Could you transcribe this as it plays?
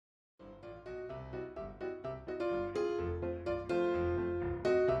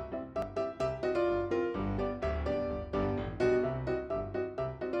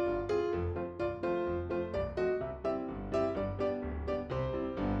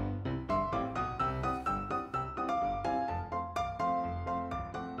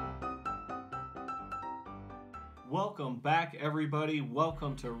Welcome back, everybody.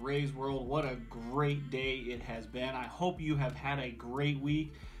 Welcome to Ray's World. What a great day it has been. I hope you have had a great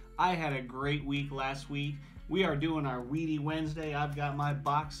week. I had a great week last week. We are doing our Weedy Wednesday. I've got my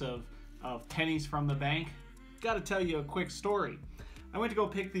box of pennies from the bank. Got to tell you a quick story. I went to go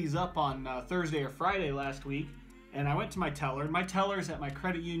pick these up on Thursday or Friday last week, and I went to my teller. My tellers at my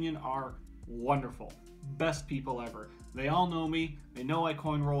credit union are wonderful. Best people ever. They all know me. They know I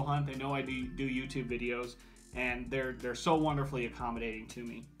coin roll hunt. They know I do YouTube videos. And they're so wonderfully accommodating to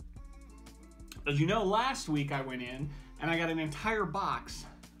me. As you know, last week I went in and I got an entire box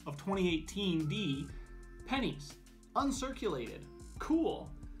of 2018 D pennies, uncirculated. Cool.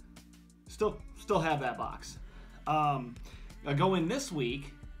 Still have that box. I go in this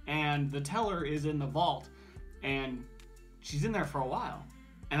week and the teller is in the vault and she's in there for a while.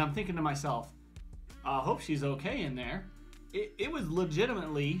 And I'm thinking to myself, I hope she's okay in there. It was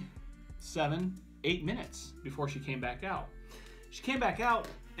legitimately 7-8 minutes before she came back out. She came back out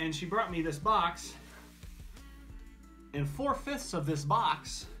and she brought me this box, and 4/5 of this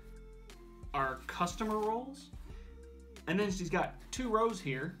box are customer rolls, and then she's got 2 rows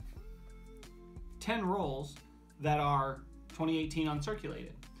here, 10 rolls that are 2018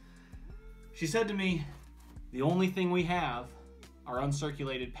 uncirculated. She said to me, the only thing we have are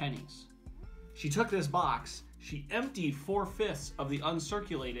uncirculated pennies. She took this box, she emptied 4/5 of the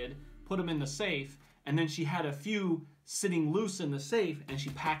uncirculated, put them in the safe, and then she had a few sitting loose in the safe and she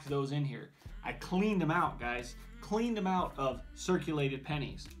packed those in here. I cleaned them out, guys. Cleaned them out of circulated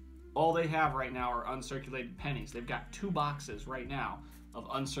pennies. All they have right now are uncirculated pennies. They've got 2 boxes right now of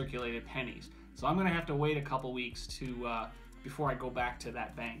uncirculated pennies. So I'm gonna have to wait a couple weeks to before I go back to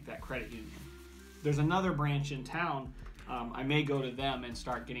that bank, that credit union. There's another branch in town. I may go to them and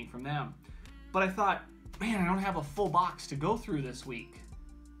start getting from them. But I thought, man, I don't have a full box to go through this week.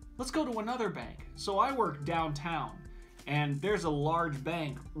 Let's go to another bank. So I work downtown, and there's a large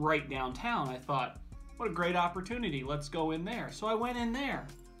bank right downtown. I thought, what a great opportunity. Let's go in there. So I went in there.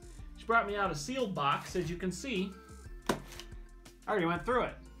 She brought me out a sealed box, as you can see. I already went through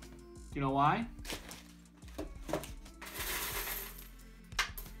it. Do you know why?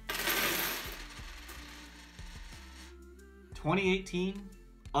 "2018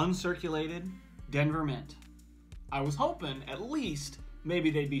 uncirculated Denver Mint." I was hoping at least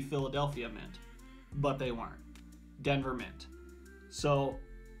maybe they'd be Philadelphia Mint, but they weren't. Denver Mint. So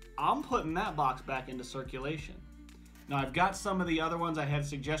I'm putting that box back into circulation. Now I've got some of the other ones. I had a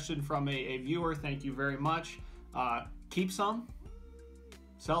suggestion from a viewer, thank you very much. Keep some,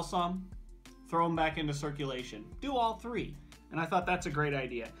 sell some, throw them back into circulation. Do all 3. And I thought that's a great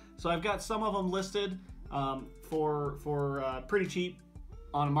idea. So I've got some of them listed for pretty cheap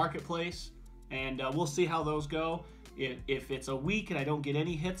on a marketplace, and we'll see how those go. If it's a week and I don't get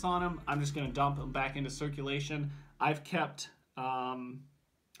any hits on them, I'm just going to dump them back into circulation. I've kept,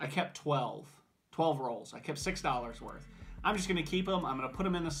 I kept 12 rolls. I kept $6 worth. I'm just going to keep them. I'm going to put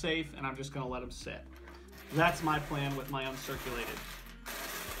them in the safe, and I'm just going to let them sit. That's my plan with my uncirculated.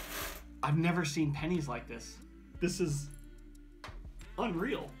 I've never seen pennies like this. This is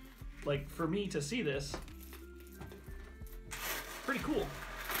unreal. Like, for me to see this, pretty cool.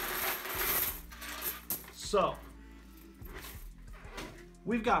 So,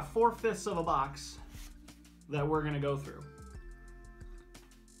 we've got 4/5 of a box that we're gonna go through.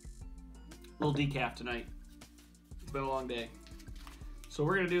 Little decaf tonight. It's been a long day. So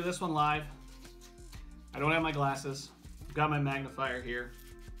we're gonna do this one live. I don't have my glasses. I've got my magnifier here.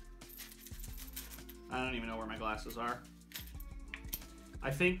 I don't even know where my glasses are. I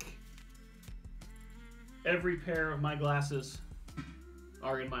think every pair of my glasses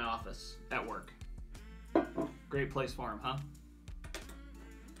are in my office at work. Great place for them, huh?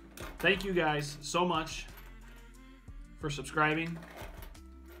 Thank you guys so much for subscribing,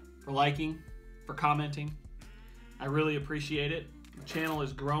 for liking, for commenting. I really appreciate it. The channel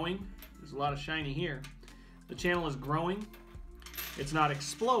is growing. There's a lot of shiny here. The channel is growing. It's not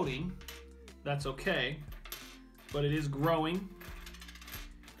exploding. That's okay. But it is growing.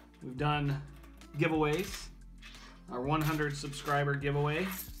 We've done giveaways. Our 100 subscriber giveaway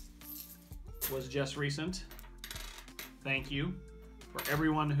was just recent. Thank you for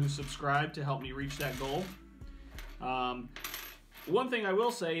everyone who subscribed to help me reach that goal. One thing I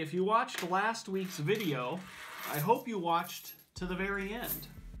will say, if you watched last week's video, I hope you watched to the very end.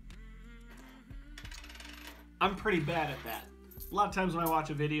 I'm pretty bad at that. A lot of times when I watch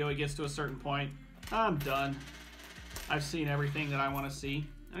a video, it gets to a certain point, I'm done. I've seen everything that I want to see,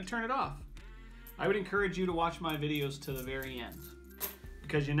 and I turn it off. I would encourage you to watch my videos to the very end,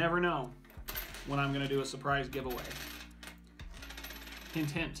 because you never know when I'm going to do a surprise giveaway.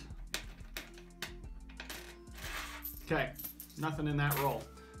 Hint, hint. Okay, nothing in that roll.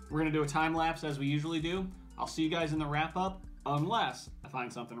 We're gonna do a time lapse as we usually do. I'll see you guys in the wrap up, unless I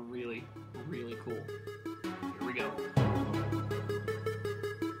find something really, really cool. Here we go.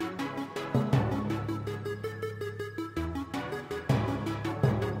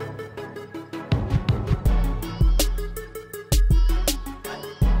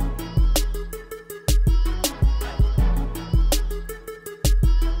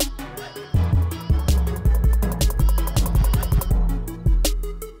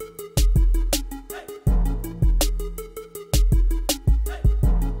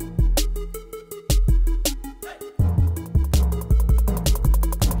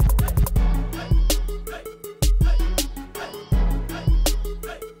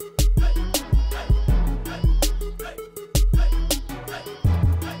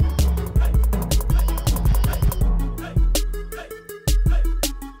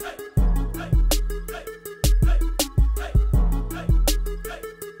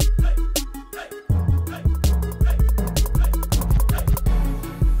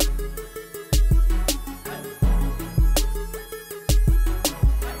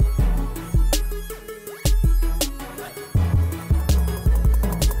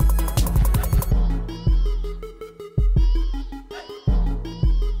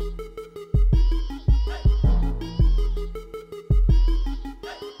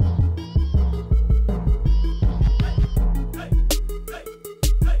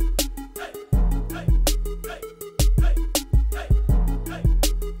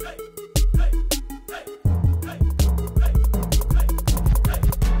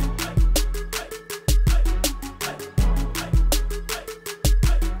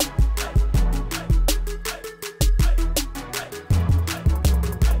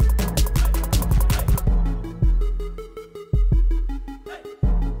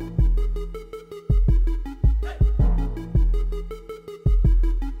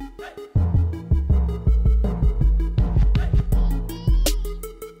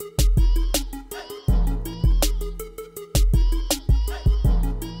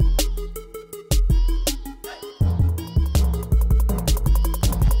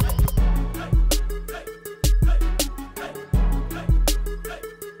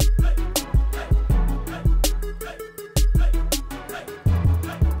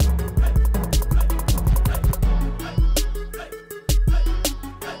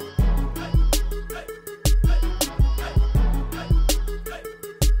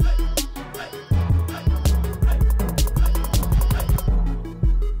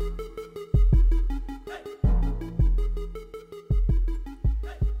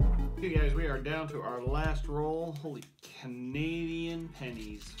 Okay guys, we are down to our last roll. Holy Canadian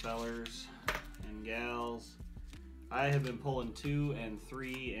pennies, fellers and gals. I have been pulling 2 and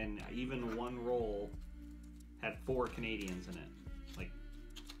 3 and even one roll had 4 Canadians in it. Like,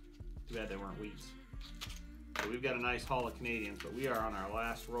 too bad they weren't wheats. So we've got a nice haul of Canadians, but we are on our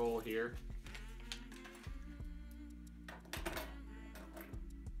last roll here.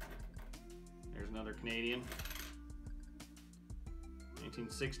 There's another Canadian.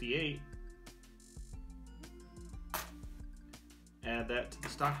 1968. Add that to the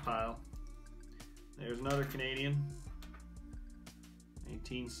stockpile. There's another Canadian.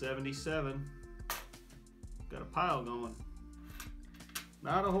 1977. Got a pile going.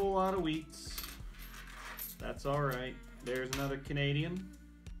 Not a whole lot of wheats. That's all right. There's another Canadian.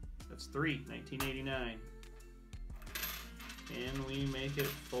 That's 3. 1989. Can we make it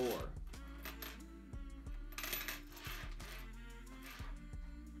 4?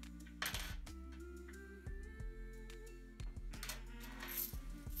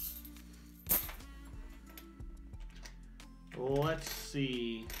 Let's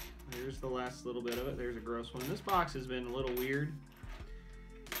see. Here's the last little bit of it. There's a gross one. This box has been a little weird.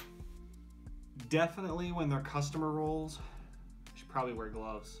 Definitely when they're customer rolls, you should probably wear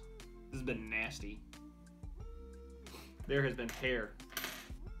gloves. This has been nasty. There has been hair.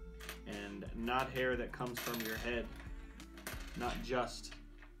 And not hair that comes from your head. Not just.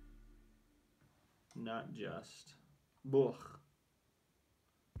 Ugh.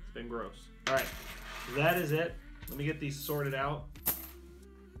 It's been gross. Alright, that is it. Let me get these sorted out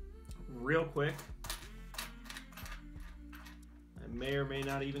real quick. I may or may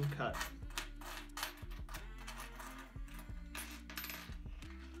not even cut.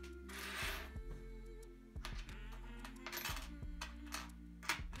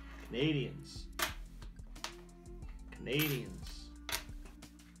 Canadians.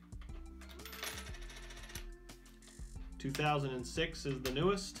 2006 is the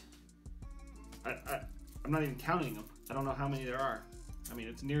newest. I'm not even counting them. I don't know how many there are. I mean,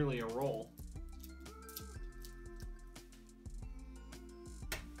 it's nearly a roll.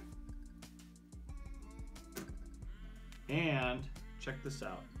 And check this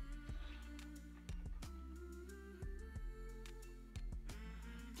out.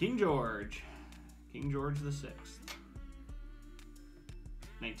 King George VI,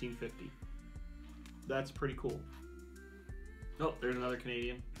 1950. That's pretty cool. Oh, there's another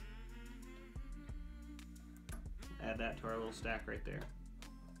Canadian. Add that to our little stack right there.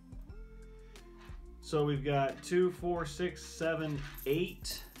 So we've got 2, 4, 6, 7,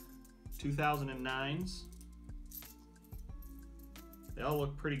 8 2009s. They all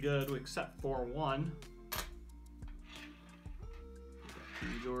look pretty good except for one. King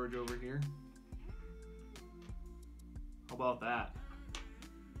George over here. How about that?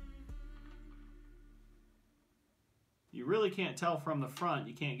 You really can't tell from the front.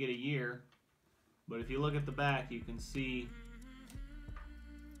 You can't get a year. But if you look at the back, you can see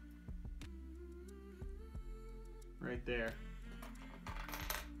right there.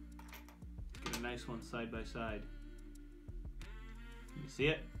 Get a nice one side by side. Can you see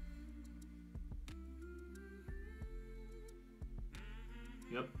it?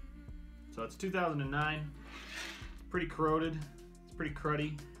 Yep. So it's 2009. Pretty corroded. It's pretty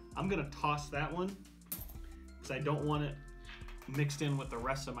cruddy. I'm gonna toss that one because I don't want it mixed in with the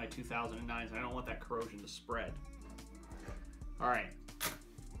rest of my 2009s. I don't want that corrosion to spread. All right.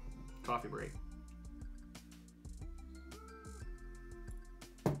 Coffee break.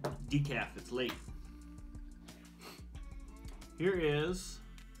 Decaf, it's late. Here is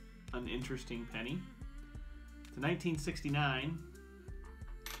an interesting penny. It's a 1969.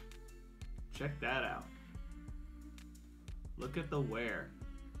 Check that out. Look at the wear.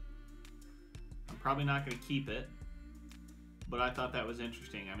 I'm probably not going to keep it, but I thought that was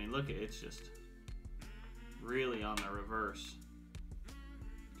interesting. I mean, look at it, it's just really on the reverse.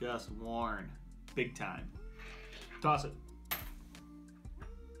 Just worn big time. Toss it.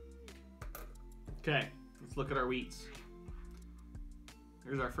 Okay, let's look at our wheats.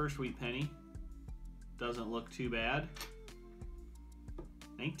 Here's our first wheat penny. Doesn't look too bad.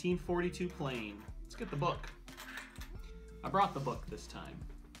 1942 plain. Let's get the book. I brought the book this time.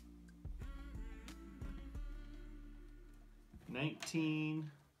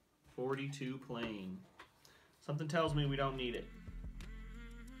 1942 plain. Something tells me we don't need it.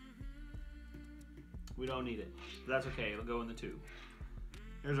 We don't need it. But that's okay, it'll go in the 2.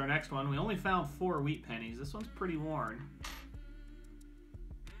 Here's our next one. We only found 4 wheat pennies. This one's pretty worn.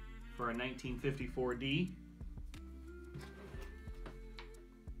 For a 1954D.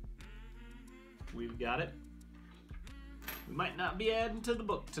 We've got it. We might not be adding to the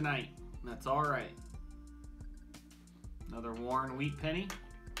book tonight. That's all right. Another worn wheat penny.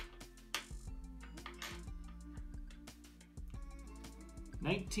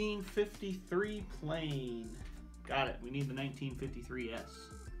 $1953 plain. Got it. We need the 1953S.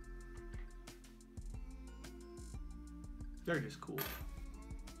 They're just cool.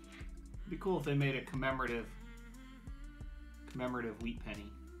 It'd be cool if they made a commemorative wheat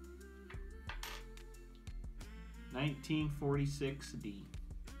penny. 1946D.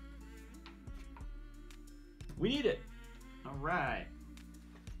 We need it. All right.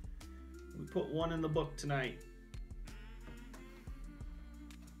 We put one in the book tonight.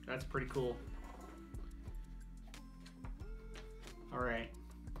 That's pretty cool. All right.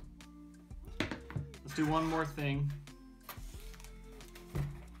 Let's do one more thing.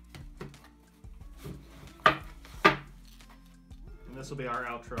 And this will be our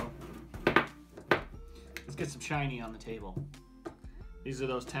outro. Let's get some shiny on the table. These are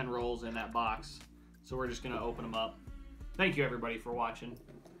those 10 rolls in that box. So we're just gonna open them up. Thank you everybody for watching.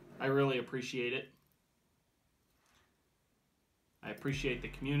 I really appreciate it. I appreciate the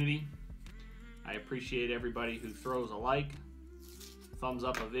community. I appreciate everybody who throws a like, thumbs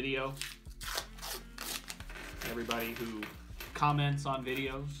up a video, everybody who comments on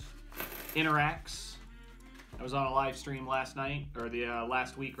videos, interacts. I was on a live stream last night, or the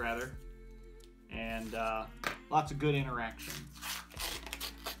last week rather, and lots of good interaction.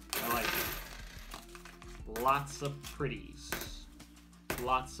 I like it. Lots of pretties.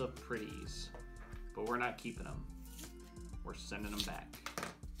 Lots of pretties. But we're not keeping them. We're sending them back.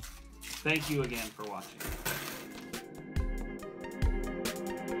 Thank you again for watching.